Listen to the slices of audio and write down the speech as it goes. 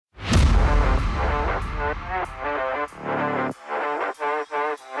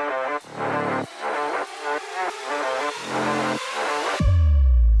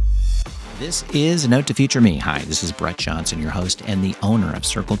This is A Note to Future Me. Hi, this is Brett Johnson, your host and the owner of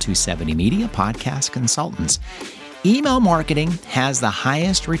Circle 270 Media Podcast Consultants. Email marketing has the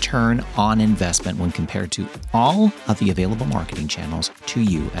highest return on investment when compared to all of the available marketing channels to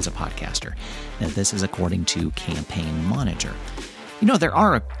you as a podcaster. Now, this is according to Campaign Monitor. You know, there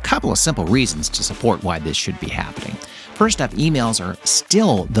are a couple of simple reasons to support why this should be happening. First up, emails are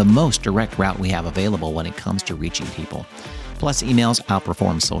still the most direct route we have available when it comes to reaching people. Plus, emails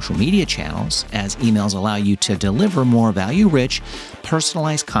outperform social media channels, as emails allow you to deliver more value-rich,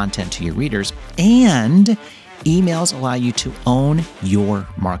 personalized content to your readers, and emails allow you to own your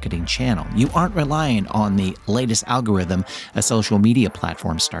marketing channel. You aren't relying on the latest algorithm a social media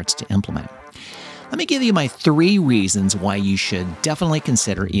platform starts to implement. Let me give you my 3 reasons why you should definitely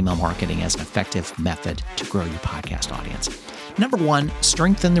consider email marketing as an effective method to grow your podcast audience. Number 1,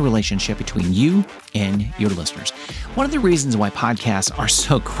 strengthen the relationship between you and your listeners. One of the reasons why podcasts are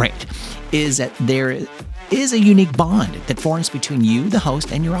so great is that there is a unique bond that forms between you, the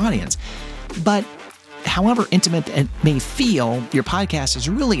host, and your audience. But however intimate it may feel, your podcast is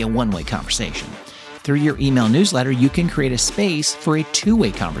really a one-way conversation. Through your email newsletter, you can create a space for a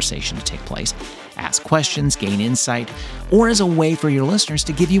two-way conversation to take place. Ask questions, gain insight, or as a way for your listeners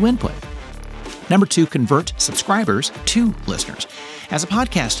to give you input. Number 2, convert subscribers to listeners. As a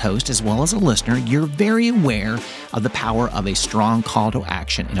podcast host as well as a listener, you're very aware of the power of a strong call to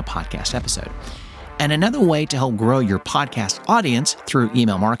action in a podcast episode. And another way to help grow your podcast audience through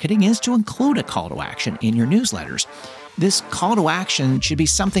email marketing is to include a call to action in your newsletters. This call to action should be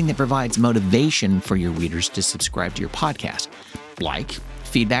something that provides motivation for your readers to subscribe to your podcast, like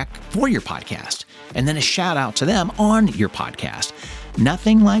feedback for your podcast, and then a shout out to them on your podcast.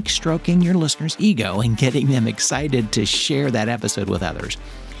 Nothing like stroking your listeners' ego and getting them excited to share that episode with others.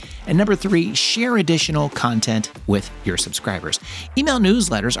 And number 3, share additional content with your subscribers. Email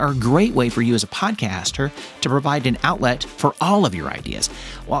newsletters are a great way for you as a podcaster to provide an outlet for all of your ideas.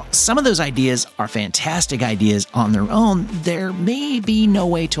 While some of those ideas are fantastic ideas on their own, there may be no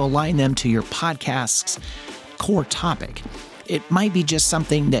way to align them to your podcast's core topic. It might be just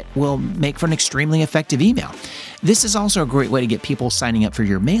something that will make for an extremely effective email. This is also a great way to get people signing up for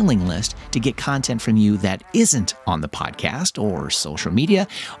your mailing list to get content from you that isn't on the podcast or social media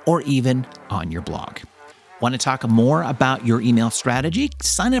or even on your blog. Want to talk more about your email strategy?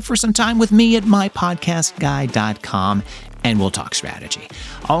 Sign up for some time with me at mypodcastguy.com and we'll talk strategy.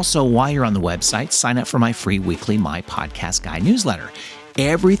 Also, while you're on the website, sign up for my free weekly My Podcast Guy newsletter.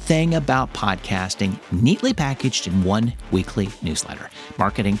 Everything about podcasting neatly packaged in one weekly newsletter.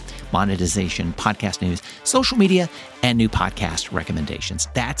 Marketing, monetization, podcast news, social media, and new podcast recommendations.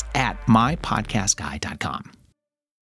 That's at mypodcastguy.com.